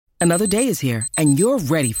Another day is here, and you're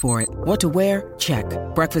ready for it. What to wear? Check.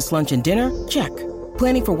 Breakfast, lunch, and dinner? Check.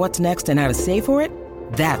 Planning for what's next and how to save for it?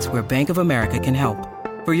 That's where Bank of America can help.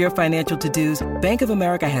 For your financial to-dos, Bank of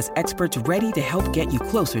America has experts ready to help get you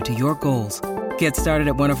closer to your goals. Get started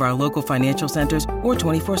at one of our local financial centers or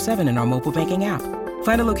 24/7 in our mobile banking app.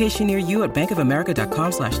 Find a location near you at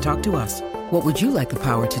bankofamerica.com/talktous. What would you like the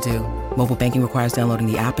power to do? Mobile banking requires downloading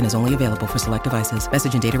the app and is only available for select devices.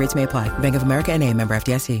 Message and data rates may apply. Bank of America N.A., member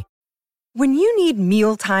FDIC. When you need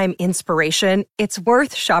mealtime inspiration, it's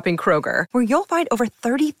worth shopping Kroger, where you'll find over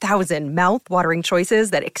 30,000 mouth-watering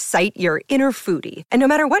choices that excite your inner foodie. And no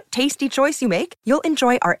matter what tasty choice you make, you'll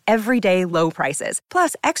enjoy our everyday low prices,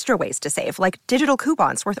 plus extra ways to save, like digital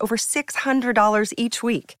coupons worth over $600 each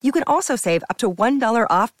week. You can also save up to $1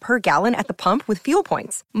 off per gallon at the pump with fuel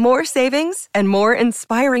points. More savings and more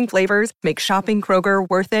inspiring flavors make shopping Kroger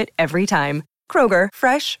worth it every time. Kroger,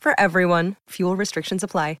 fresh for everyone. Fuel restrictions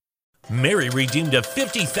apply. Mary redeemed a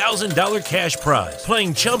 $50,000 cash prize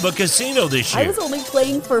playing Chumba Casino this year. I was only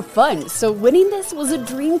playing for fun, so winning this was a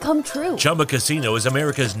dream come true. Chumba Casino is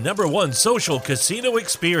America's #1 social casino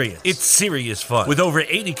experience. It's serious fun. With over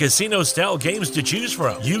 80 casino-style games to choose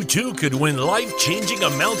from, you too could win life-changing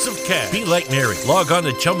amounts of cash. Be like Mary. Log on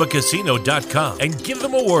to ChumbaCasino.com and give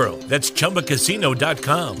them a whirl. That's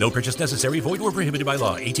ChumbaCasino.com. No purchase necessary. Void or prohibited by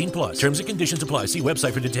law. 18+. Terms and conditions apply. See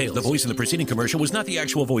website for details. The voice in the preceding commercial was not the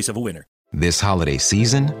actual voice of a winner. This holiday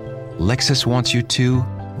season, Lexus wants you to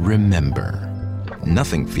remember.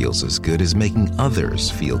 Nothing feels as good as making others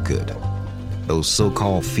feel good. Those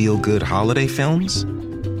so-called feel-good holiday films?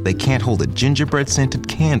 They can't hold a gingerbread-scented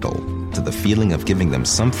candle to the feeling of giving them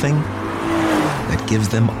something that gives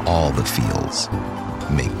them all the feels.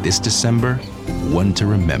 Make this December one to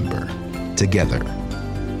remember. Together.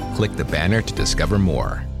 Click the banner to discover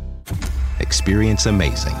more. Experience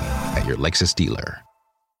amazing at your Lexus dealer.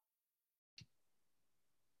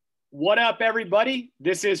 What up, everybody?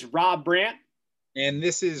 This is Rob Brandt. And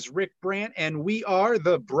this is Rick Brandt, and we are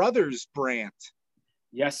the Brothers Brandt.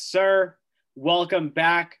 Yes, sir. Welcome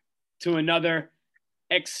back to another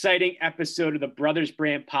exciting episode of the Brothers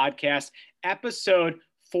Brandt podcast, episode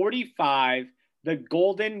 45, the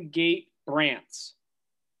Golden Gate Brandts.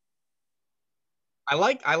 I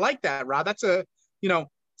like that, Rob. That's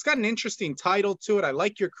it's got an interesting title to it. I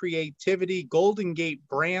like your creativity. Golden Gate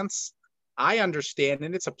Brandts. I understand,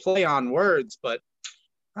 and it's a play on words, but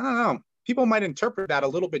I don't know. People might interpret that a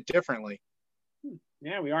little bit differently.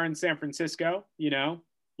 Yeah, we are in San Francisco. A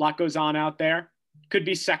lot goes on out there. Could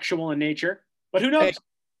be sexual in nature, but who knows? Hey,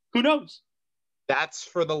 who knows? That's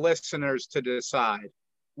for the listeners to decide.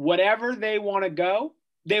 Whatever they want to go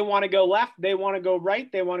left, they want to go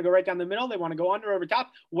right, they want to go right down the middle, they want to go under, over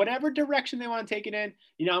top, whatever direction they want to take it in.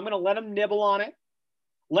 I'm going to let them nibble on it,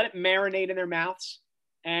 let it marinate in their mouths,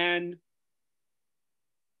 and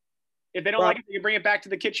if they don't like it, they can bring it back to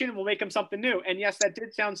the kitchen and we'll make them something new. And yes, that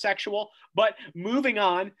did sound sexual, but moving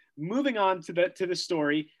on to the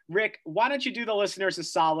story. Rick, why don't you do the listeners a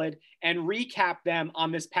solid and recap them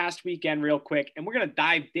on this past weekend real quick? And we're going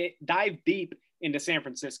to dive deep into San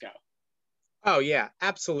Francisco. Oh yeah,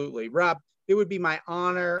 absolutely. Rob, it would be my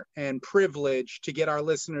honor and privilege to get our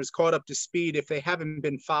listeners caught up to speed if they haven't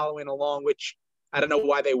been following along, which I don't know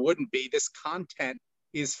why they wouldn't be. This content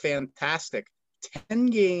is fantastic. 10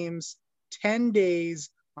 games, 10 days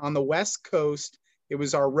on the West Coast. It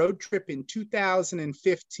was our road trip in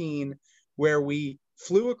 2015 where we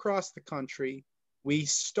flew across the country. We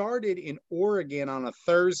started in Oregon on a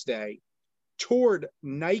Thursday, toured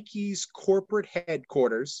Nike's corporate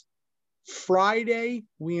headquarters. Friday,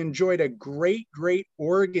 we enjoyed a great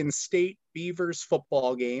Oregon State Beavers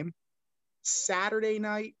football game. Saturday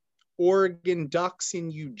night, Oregon Ducks in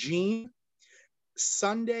Eugene.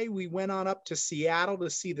 Sunday, we went on up to Seattle to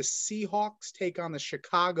see the Seahawks take on the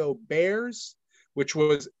Chicago Bears, which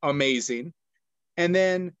was amazing. And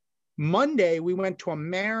then Monday, we went to a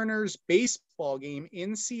Mariners baseball game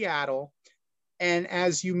in Seattle. And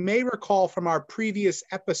as you may recall from our previous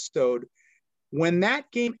episode, when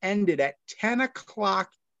that game ended at 10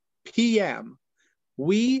 o'clock p.m.,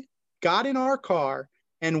 we got in our car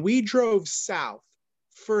and we drove south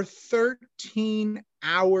for 13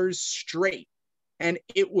 hours straight. And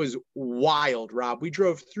it was wild, Rob. We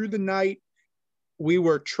drove through the night. We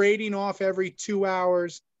were trading off every 2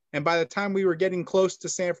 hours. And by the time we were getting close to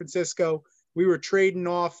San Francisco, we were trading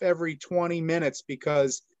off every 20 minutes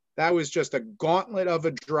because that was just a gauntlet of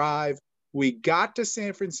a drive. We got to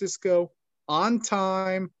San Francisco on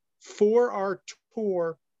time for our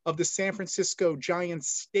tour of the San Francisco Giants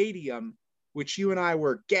Stadium, which you and I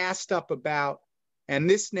were gassed up about. And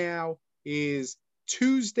this now is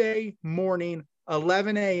Tuesday morning,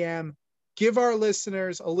 11 a.m. Give our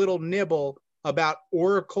listeners a little nibble about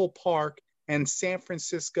Oracle Park and San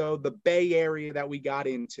Francisco, the Bay Area that we got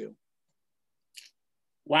into.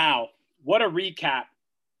 Wow, what a recap.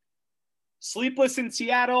 Sleepless in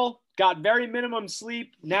Seattle, got very minimum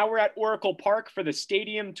sleep. Now we're at Oracle Park for the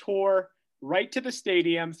stadium tour. Right to the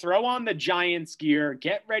stadium, throw on the Giants gear,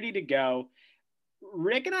 get ready to go.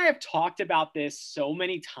 Rick and I have talked about this so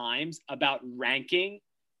many times about ranking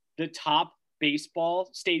the top baseball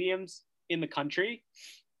stadiums in the country.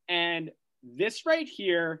 And this right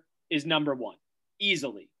here is number one,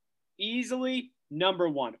 easily number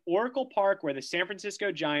one. Oracle Park, where the San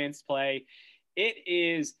Francisco Giants play. It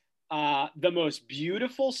is the most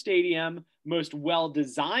beautiful stadium, most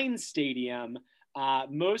well-designed stadium,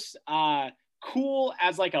 most cool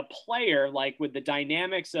as like a player, like with the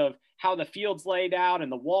dynamics of how the field's laid out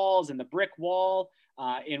and the walls and the brick wall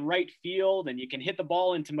in right field, and you can hit the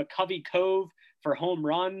ball into McCovey Cove for home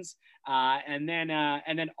runs, and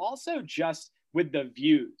then also just with the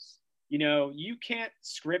views. You know, you can't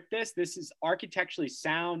script this. This is architecturally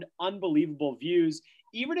sound, unbelievable views.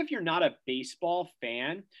 Even if you're not a baseball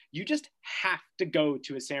fan, you just have to go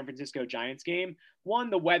to a San Francisco Giants game. One,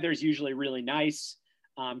 the weather's usually really nice.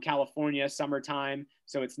 California, summertime,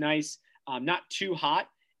 so it's nice. Not too hot.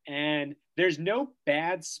 And there's no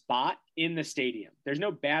bad spot in the stadium. There's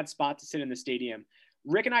no bad spot to sit in the stadium.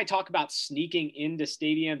 Rick and I talk about sneaking into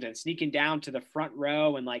stadiums and sneaking down to the front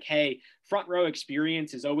row, and like, hey, front row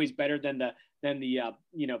experience is always better than the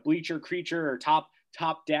bleacher creature or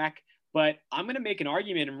top deck. But I'm going to make an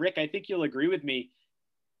argument, and Rick, I think you'll agree with me.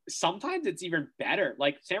 Sometimes it's even better.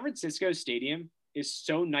 Like San Francisco Stadium is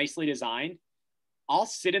so nicely designed. I'll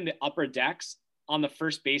sit in the upper decks on the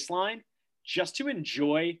first baseline just to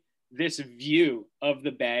enjoy this view of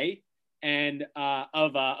the Bay and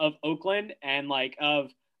of Oakland, and like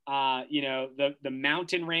of the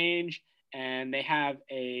mountain range. And they have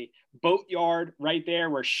a boat yard right there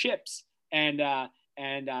where ships and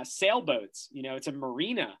sailboats. You know, it's a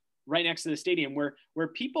marina right next to the stadium where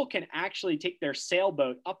people can actually take their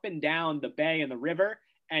sailboat up and down the bay and the river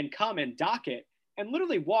and come and dock it and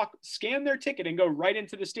literally scan their ticket and go right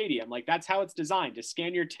into the stadium. Like that's how it's designed, to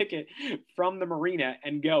scan your ticket from the marina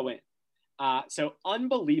and go in. So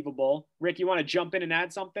unbelievable. Rick, you want to jump in and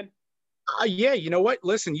add something? Yeah, you know what?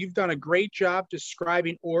 Listen, you've done a great job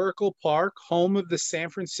describing Oracle Park, home of the San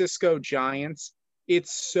Francisco Giants.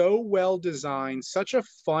 It's so well designed, such a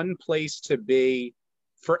fun place to be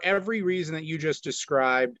for every reason that you just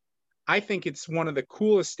described. I think it's one of the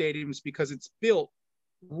coolest stadiums because it's built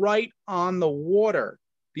right on the water.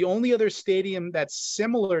 The only other stadium that's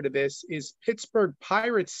similar to this is Pittsburgh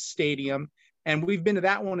Pirates Stadium, and we've been to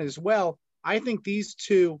that one as well. I think these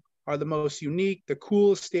two are the most unique, the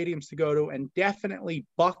coolest stadiums to go to, and definitely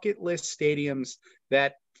bucket list stadiums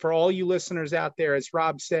that, for all you listeners out there, as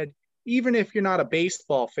Rob said, even if you're not a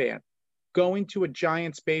baseball fan, going to a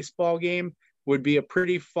Giants baseball game would be a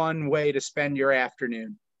pretty fun way to spend your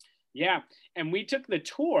afternoon. Yeah, and we took the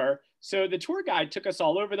tour. So the tour guide took us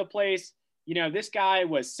all over the place. You know, this guy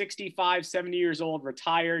was 65, 70 years old,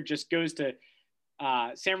 retired, just goes to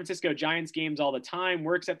San Francisco Giants games all the time,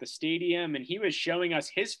 works at the stadium, and he was showing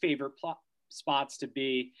us his favorite spots to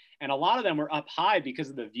be. And a lot of them were up high because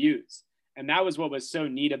of the views. And that was what was so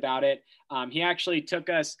neat about it. He actually took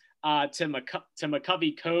us to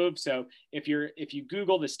McCovey Cove. So if you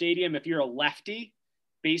Google the stadium, if you're a lefty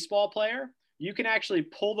baseball player, you can actually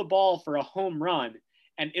pull the ball for a home run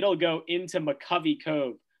and it'll go into McCovey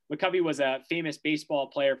Cove. McCovey was a famous baseball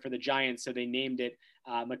player for the Giants, so they named it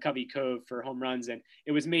McCovey Cove for home runs. And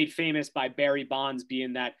it was made famous by Barry Bonds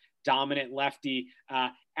being that dominant lefty.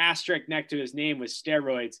 Asterisk next to his name was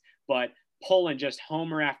steroids, but pulling just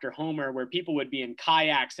homer after homer, where people would be in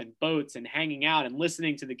kayaks and boats and hanging out and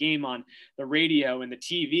listening to the game on the radio and the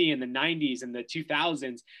TV in the 90s and the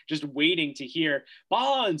 2000s, just waiting to hear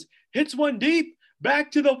Bonds hits one deep,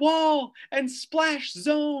 back to the wall, and splash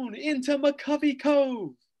zone into McCovey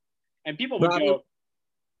Cove. And people would go.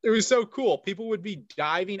 It was so cool. People would be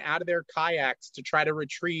diving out of their kayaks to try to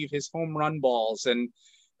retrieve his home run balls. And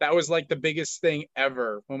that was like the biggest thing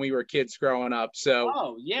ever when we were kids growing up. So,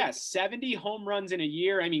 oh, yeah, 70 home runs in a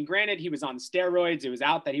year. I mean, granted, he was on steroids. It was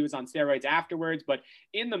out that he was on steroids afterwards. But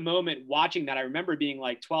in the moment watching that, I remember being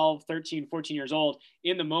like 12, 13, 14 years old,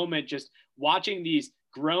 in the moment, just watching these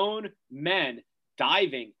grown men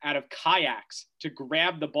diving out of kayaks to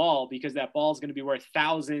grab the ball, because that ball is going to be worth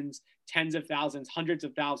thousands, tens of thousands, hundreds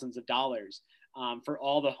of thousands of dollars for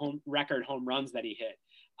all the record home runs that he hit.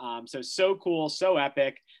 So cool, so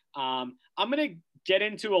epic. I'm going to get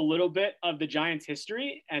into a little bit of the Giants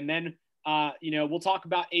history, and then we'll talk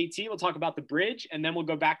about AT, we'll talk about the bridge, and then we'll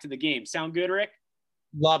go back to the game. Sound good, Rick?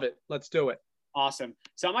 Love it. Let's do it. Awesome.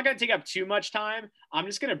 So I'm not going to take up too much time. I'm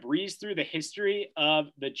just going to breeze through the history of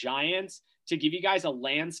the Giants to give you guys a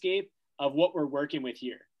landscape of what we're working with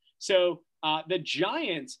here. So the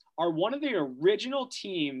Giants are one of the original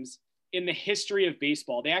teams in the history of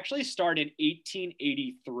baseball. They actually started in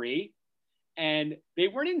 1883, and they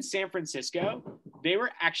weren't in San Francisco. They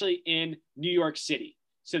were actually in New York City.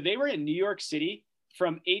 So they were in New York City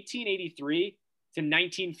from 1883 to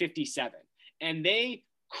 1957, and they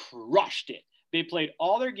crushed it. They played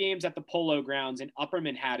all their games at the Polo Grounds in Upper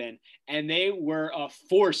Manhattan, and they were a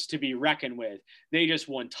force to be reckoned with. They just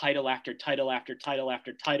won title after title after title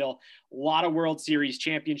after title. A lot of World Series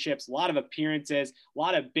championships, a lot of appearances, a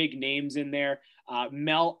lot of big names in there.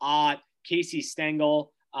 Mel Ott, Casey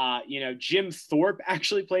Stengel, Jim Thorpe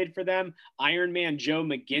actually played for them. Iron Man Joe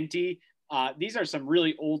McGinty. These are some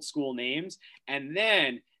really old school names. And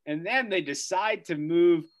then they decide to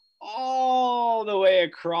move all the way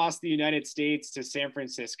across the United States to San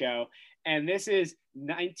Francisco. And this is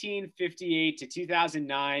 1958 to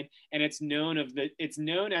 2009. And it's known as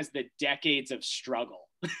the decades of struggle.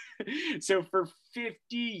 So for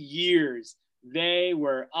 50 years, they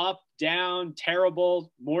were up, down,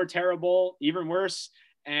 terrible, more terrible, even worse,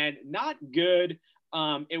 and not good.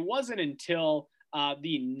 It wasn't until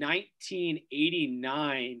the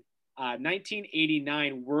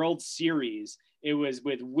 1989 World Series. It was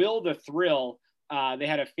with Will the Thrill. They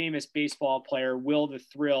had a famous baseball player, Will the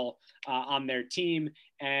Thrill, on their team.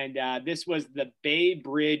 And this was the Bay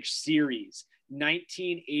Bridge Series,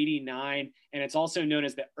 1989. And it's also known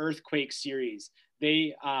as the Earthquake Series.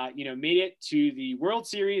 They, made it to the World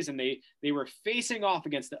Series, and they were facing off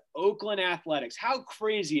against the Oakland Athletics. How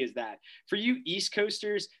crazy is that? For you East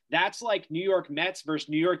Coasters, that's like New York Mets versus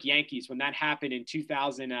New York Yankees when that happened in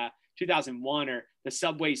 2001, or the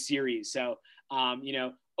Subway Series. So,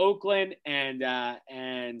 Oakland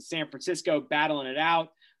and San Francisco battling it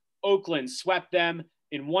out. Oakland swept them.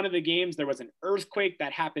 In one of the games, there was an earthquake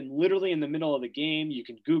that happened literally in the middle of the game. You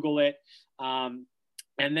can Google it. And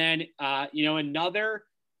then, another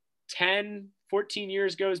 10, 14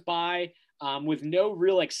 years goes by with no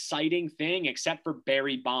real exciting thing except for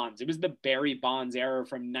Barry Bonds. It was the Barry Bonds era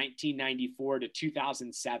from 1994 to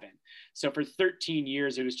 2007. So for 13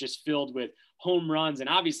 years, it was just filled with home runs. And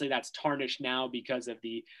obviously that's tarnished now because of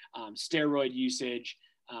the steroid usage,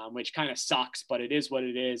 which kind of sucks, but it is what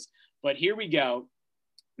it is. But here we go.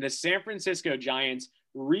 The San Francisco Giants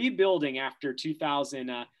rebuilding after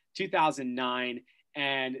 2009.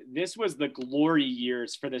 And this was the glory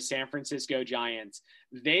years for the San Francisco Giants.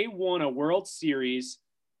 They won a World Series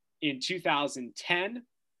in 2010,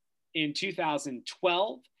 in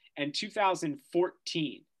 2012, and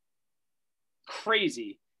 2014.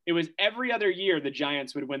 Crazy. It was every other year the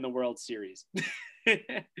Giants would win the World Series.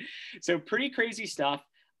 So pretty crazy stuff.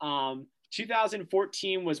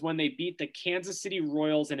 2014 was when they beat the Kansas City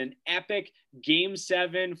Royals in an epic Game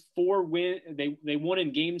 7 4-win. They won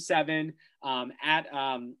in Game 7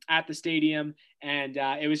 at the stadium, and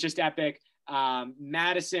it was just epic.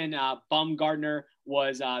 Madison Bumgarner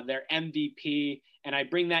was their MVP, and I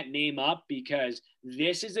bring that name up because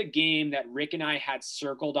this is a game that Rick and I had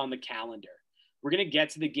circled on the calendar. We're going to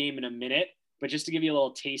get to the game in a minute, but just to give you a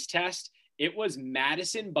little taste test, it was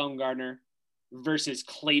Madison Bumgarner versus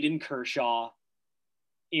Clayton Kershaw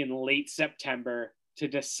in late September to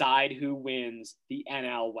decide who wins the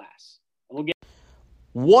NL West.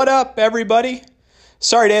 What up, everybody?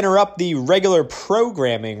 Sorry to interrupt the regular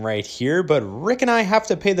programming right here, but Rick and I have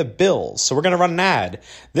to pay the bills, so we're going to run an ad.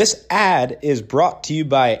 This ad is brought to you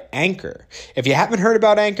by Anchor. If you haven't heard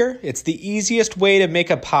about Anchor, it's the easiest way to make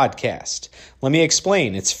a podcast. Let me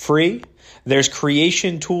explain. It's free. There's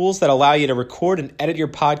creation tools that allow you to record and edit your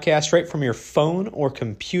podcast right from your phone or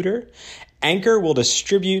computer. Anchor will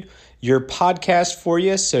distribute your podcast for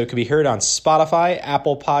you so it can be heard on Spotify,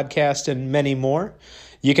 Apple Podcast, and many more.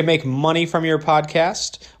 You can make money from your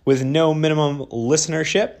podcast with no minimum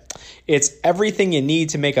listenership. It's everything you need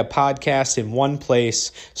to make a podcast in one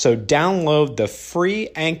place. So download the free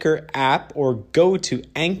Anchor app or go to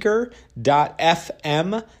anchor.fm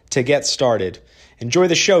to get started. Enjoy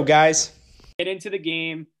the show, guys. Get into the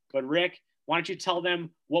game, but Rick, why don't you tell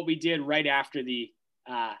them what we did right after the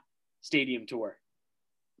stadium tour?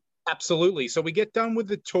 Absolutely. So we get done with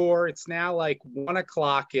the tour. It's now like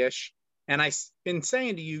 1:00-ish. And I've been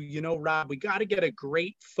saying to you, Rob, we got to get a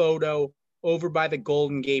great photo over by the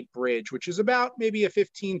Golden Gate Bridge, which is about maybe a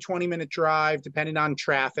 15, 20-minute drive, depending on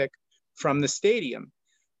traffic, from the stadium.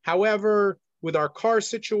 However, with our car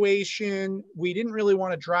situation, we didn't really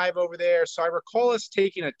want to drive over there. So I recall us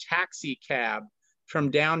taking a taxi cab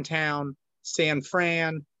from downtown San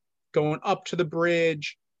Fran, going up to the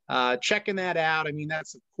bridge, checking that out. I mean,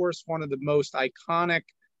 that's, of course, one of the most iconic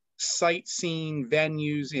sightseeing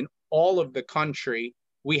venues in all of the country.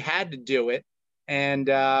 We had to do it. And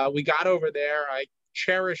we got over there. I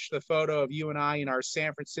cherish the photo of you and I in our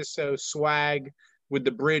San Francisco swag with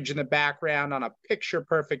the bridge in the background on a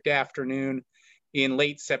picture-perfect afternoon in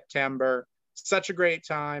late September. Such a great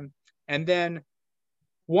time. And then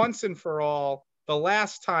once and for all, the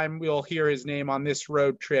last time we'll hear his name on this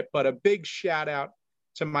road trip, but a big shout out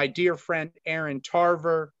to my dear friend Aaron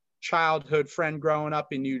Tarver, childhood friend growing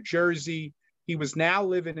up in New Jersey. He was now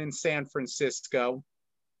living in San Francisco.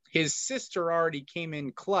 His sister already came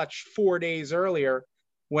in clutch 4 days earlier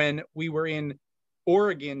when we were in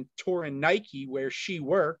Oregon touring Nike, where she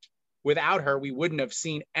worked. Without her, we wouldn't have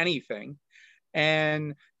seen anything.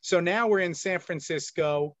 And so now we're in San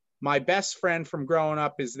Francisco. My best friend from growing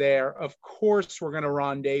up is there. Of course, we're going to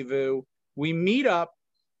rendezvous. We meet up.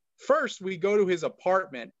 First, we go to his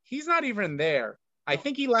apartment. He's not even there. I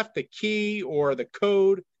think he left the key or the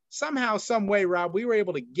code. Somehow, some way, Rob, we were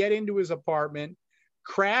able to get into his apartment,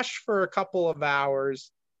 crash for a couple of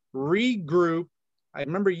hours, regroup. I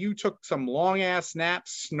remember you took some long-ass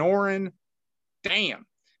naps, snoring. Damn.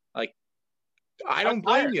 Like, I don't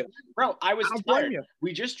blame you. Bro, I was tired.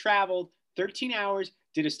 We just traveled 13 hours,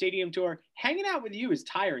 did a stadium tour. Hanging out with you is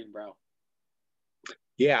tiring, bro.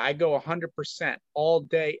 Yeah, I go 100% all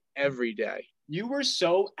day, every day. You were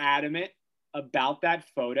so adamant about that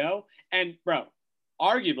photo. And, bro,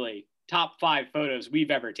 arguably top 5 photos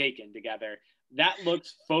we've ever taken together. That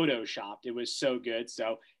looked photoshopped. It was so good.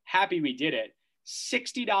 So happy we did it.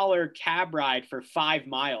 $60 cab ride for 5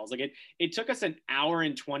 miles. Like it took us an hour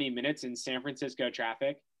and 20 minutes in San Francisco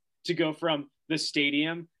traffic to go from the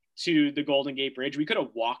stadium to the Golden Gate Bridge. We could have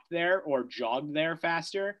walked there or jogged there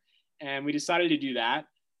faster, and we decided to do that.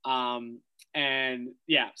 And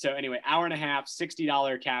yeah, so anyway, hour and a half,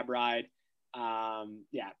 $60 cab ride.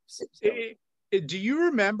 Yeah. So. Do you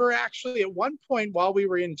remember actually at one point while we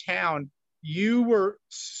were in town, you were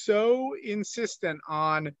so insistent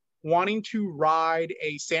on wanting to ride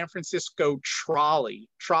a San Francisco trolley.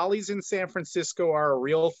 Trolleys in San Francisco are a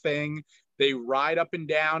real thing. They ride up and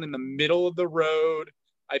down in the middle of the road.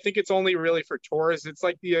 I think it's only really for tourists. It's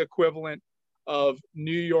like the equivalent of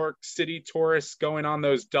New York City tourists going on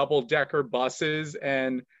those double-decker buses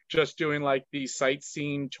and just doing like these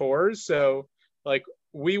sightseeing tours. So like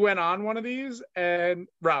we went on one of these, and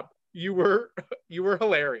Rob, you were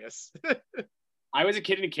hilarious. I was a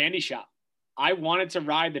kid in a candy shop. I wanted to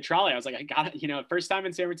ride the trolley. I was like, I got it, first time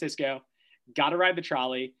in San Francisco, got to ride the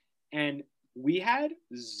trolley. And we had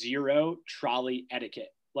zero trolley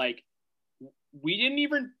etiquette. Like, we didn't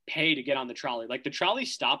even pay to get on the trolley. Like, the trolley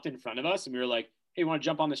stopped in front of us, and we were like, hey, you want to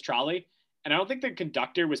jump on this trolley? And I don't think the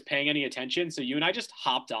conductor was paying any attention. So you and I just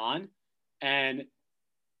hopped on, and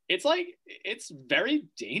it's very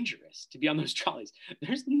dangerous to be on those trolleys.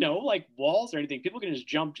 There's no like walls or anything. People can just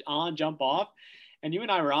jump on, jump off. And you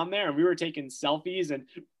and I were on there, and we were taking selfies and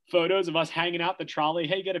photos of us hanging out the trolley.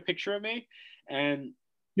 Hey, get a picture of me. And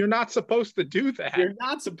you're not supposed to do that. You're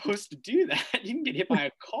not supposed to do that. You can get hit by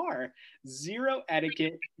a car. Zero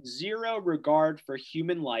etiquette, zero regard for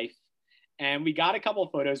human life. And we got a couple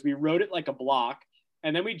of photos. We wrote it like a block,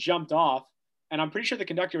 and then we jumped off. And I'm pretty sure the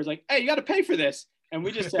conductor was like, hey, you got to pay for this. And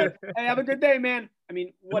we just said, hey, have a good day, man. I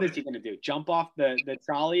mean, what is he going to do? Jump off the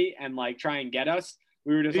trolley and like try and get us?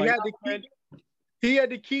 We were just he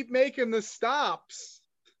had to keep making the stops.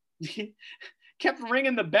 Kept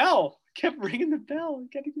ringing the bell.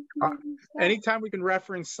 Anytime we can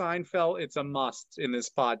reference Seinfeld, it's a must in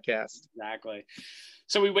this podcast. Exactly.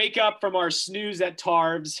 So we wake up from our snooze at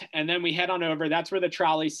Tarv's, and then we head on over. That's where the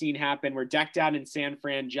trolley scene happened. We're decked out in San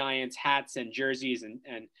Fran Giants hats and jerseys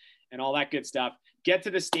and all that good stuff. Get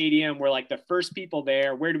to the stadium. We're like the first people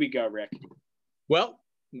there. Where do we go, Rick? Well,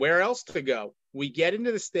 where else to go? We get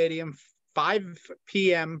into the stadium 5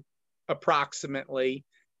 p.m. approximately,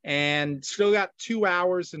 and still got 2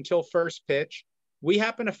 hours until first pitch. We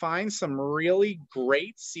happen to find some really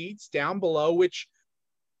great seats down below, which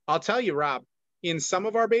I'll tell you, Rob, in some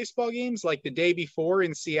of our baseball games, like the day before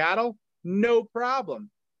in Seattle, no problem.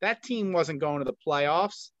 That team wasn't going to the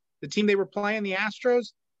playoffs. The team they were playing, the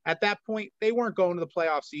Astros, at that point, they weren't going to the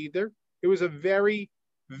playoffs either. It was a very,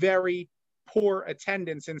 very poor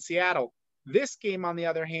attendance in Seattle. This game, on the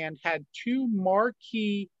other hand, had 2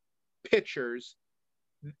 marquee pitchers,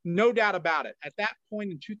 no doubt about it. At that point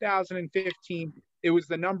in 2015, it was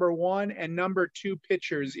the number 1 and number 2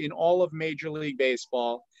 pitchers in all of Major League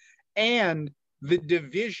Baseball. and the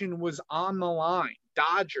division was on the line.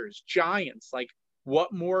 Dodgers, Giants, like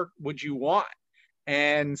what more would you want?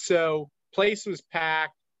 And so place was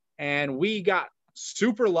packed, and we got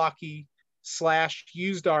super lucky /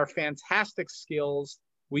 used our fantastic skills.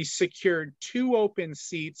 We secured 2 open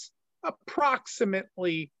seats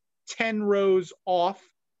approximately 10 rows off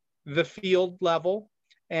the field level.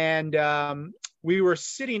 And we were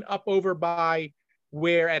sitting up over by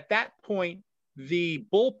where at that point the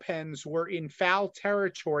bullpens were in foul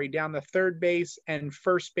territory down the third base and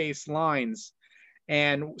first base lines.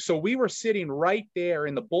 And so we were sitting right there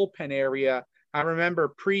in the bullpen area. I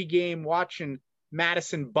remember pregame watching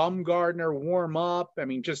Madison Bumgarner warm up. I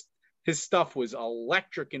mean, just his stuff was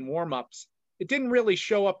electric in warm-ups. It didn't really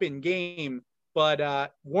show up in game,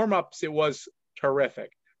 but warm-ups, it was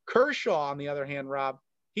terrific. Kershaw, on the other hand, Rob,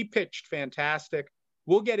 he pitched fantastic.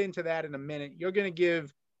 We'll get into that in a minute. You're going to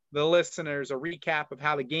give the listeners a recap of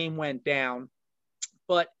how the game went down.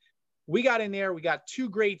 But we got in there. We got 2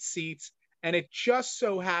 great seats. And it just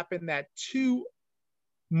so happened that 2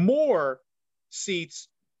 more seats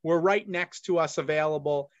were right next to us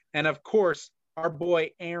available. And of course, our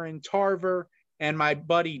boy Aaron Tarver and my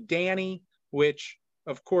buddy Danny, which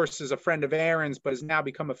of course is a friend of Aaron's, but has now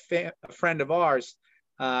become a friend of ours.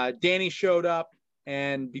 Danny showed up,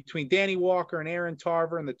 and between Danny Walker and Aaron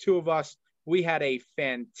Tarver and the 2 of us, we had a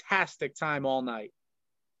fantastic time all night.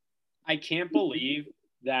 I can't believe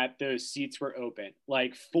that those seats were open.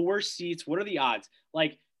 Like 4 seats, what are the odds?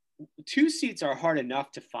 Like 2 seats are hard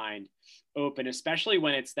enough to find open, especially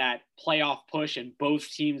when it's that playoff push and both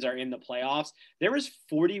teams are in the playoffs. There was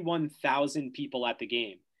 41,000 people at the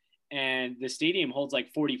game, and the stadium holds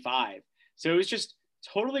like 45. So it was just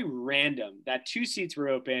totally random that 2 seats were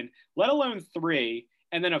open, let alone 3,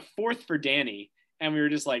 and then a 4th for Danny. And we were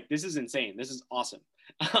just like, this is insane. This is awesome.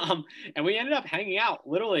 And we ended up hanging out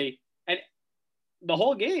literally and the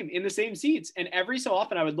whole game in the same seats. And every so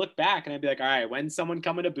often I would look back and I'd be like, all right, when's someone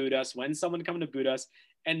coming to boot us? When's someone coming to boot us?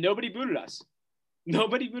 And nobody booted us. No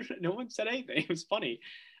one said anything. It was funny.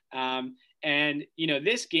 And, you know,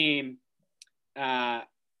 this game, the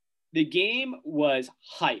game was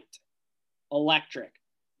hyped, electric.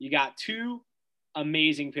 You got 2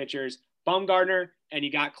 amazing pitchers, Bumgarner, and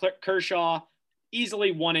you got Kershaw,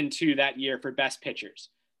 easily 1 and 2 that year for best pitchers.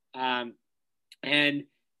 And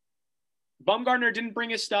Bumgarner didn't bring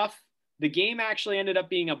his stuff. The game actually ended up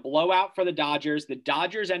being a blowout for the Dodgers. The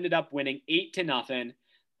Dodgers ended up winning 8-0.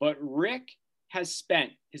 But Rick has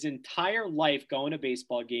spent his entire life going to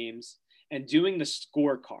baseball games and doing the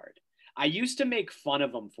scorecard. I used to make fun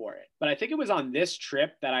of him for it, but I think it was on this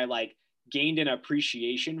trip that I gained an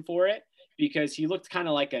appreciation for it, because he looked kind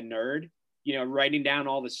of like a nerd, you know, writing down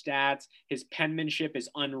all the stats. His penmanship is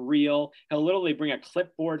unreal. He'll literally bring a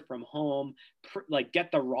clipboard from home,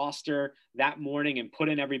 get the roster that morning and put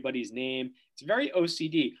in everybody's name. It's very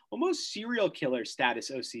OCD, almost serial killer status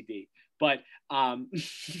OCD. But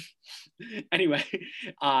anyway,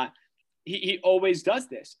 he always does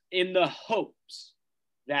this in the hopes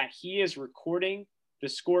that he is recording the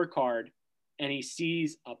scorecard and he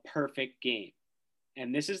sees a perfect game.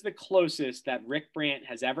 And this is the closest that Rick Brandt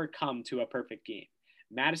has ever come to a perfect game.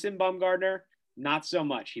 Madison Bumgarner, not so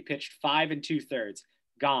much. He pitched 5 2/3,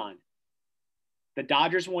 gone. The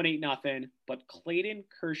Dodgers won 8-0, but Clayton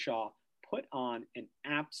Kershaw put on an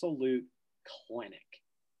absolute clinic.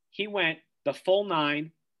 He went the full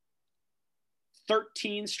 9,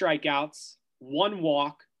 13 strikeouts, 1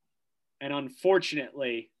 walk, and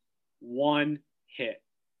unfortunately, 1 hit.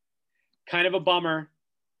 Kind of a bummer,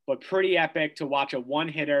 but pretty epic to watch a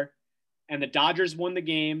 1-hitter. And the Dodgers won the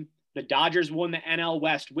game. The Dodgers won the NL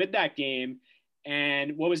West with that game.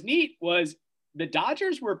 And what was neat was the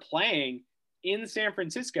Dodgers were playing in San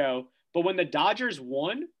Francisco, but when the Dodgers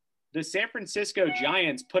won, the San Francisco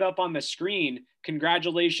Giants put up on the screen,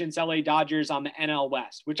 "Congratulations, LA Dodgers on the NL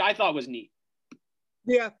West," which I thought was neat.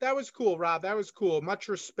 Yeah, that was cool, Rob. That was cool. Much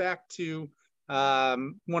respect to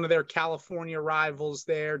one of their California rivals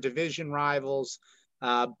there, division rivals.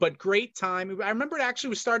 But great time. I remember it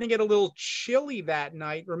actually was starting to get a little chilly that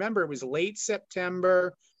night. Remember, it was late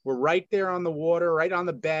September. We're right there on the water, right on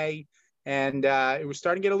the bay. And it was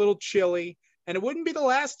starting to get a little chilly. And it wouldn't be the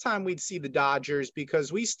last time we'd see the Dodgers,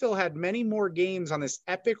 because we still had many more games on this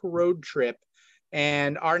epic road trip.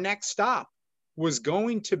 And our next stop was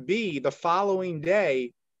going to be the following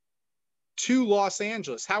day to Los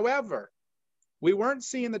Angeles. However, we weren't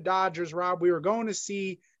seeing the Dodgers, Rob. We were going to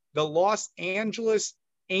see the Los Angeles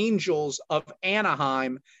Angels of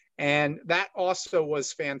Anaheim. And that also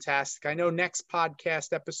was fantastic. I know next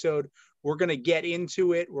podcast episode, we're going to get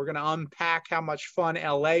into it. We're going to unpack how much fun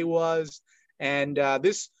LA was. And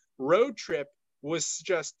this road trip was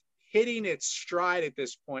just hitting its stride at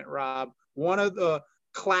this point, Rob. One of the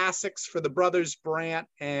classics for the brothers Brandt,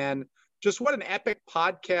 and just what an epic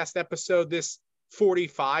podcast episode this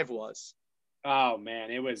 45 was. Oh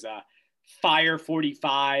man, it was Fire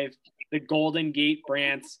 45, the Golden Gate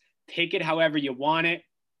Brandts. Take it however you want it,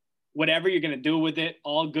 whatever you're going to do with it,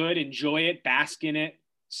 all good. Enjoy it, bask in it,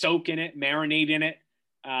 soak in it, marinate in it.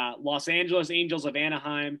 Los Angeles Angels of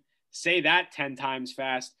Anaheim, say that 10 times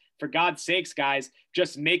fast. For God's sakes, guys,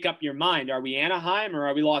 just make up your mind. Are we Anaheim or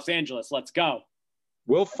are we Los Angeles? Let's go.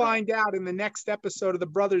 We'll find out in the next episode of the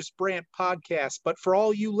Brothers Brandt podcast. But for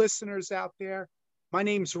all you listeners out there, my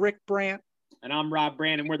name's Rick Brandt. And I'm Rob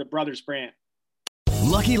Brandt, and we're the Brothers Brandt.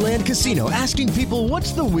 Lucky Land Casino, asking people,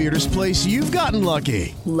 what's the weirdest place you've gotten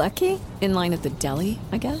lucky? Lucky? In line at the deli,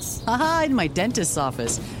 I guess? Aha, in my dentist's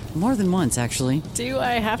office. More than once, actually. Do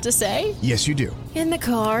I have to say? Yes, you do. In the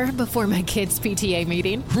car before my kids' PTA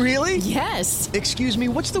meeting. Really? Yes. Excuse me,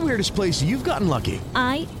 what's the weirdest place you've gotten lucky?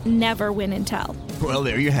 I never win and tell. Well,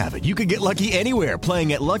 there you have it. You can get lucky anywhere,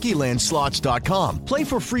 playing at LuckyLandSlots.com. Play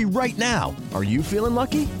for free right now. Are you feeling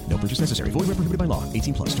lucky? No purchase necessary. Void where prohibited by law.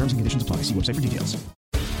 18 plus. Terms and conditions apply. See website for details.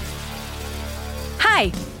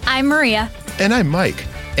 Hi, I'm Maria. And I'm Mike.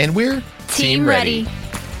 And we're Team Ready.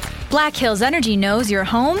 Black Hills Energy knows your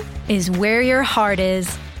home is where your heart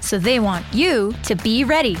is, so they want you to be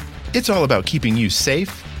ready. It's all about keeping you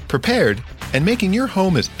safe, prepared, and making your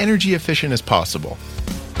home as energy efficient as possible.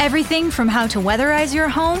 Everything from how to weatherize your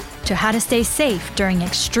home to how to stay safe during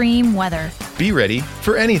extreme weather. Be ready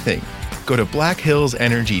for anything. Go to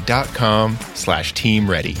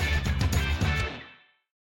blackhillsenergy.com/teamready.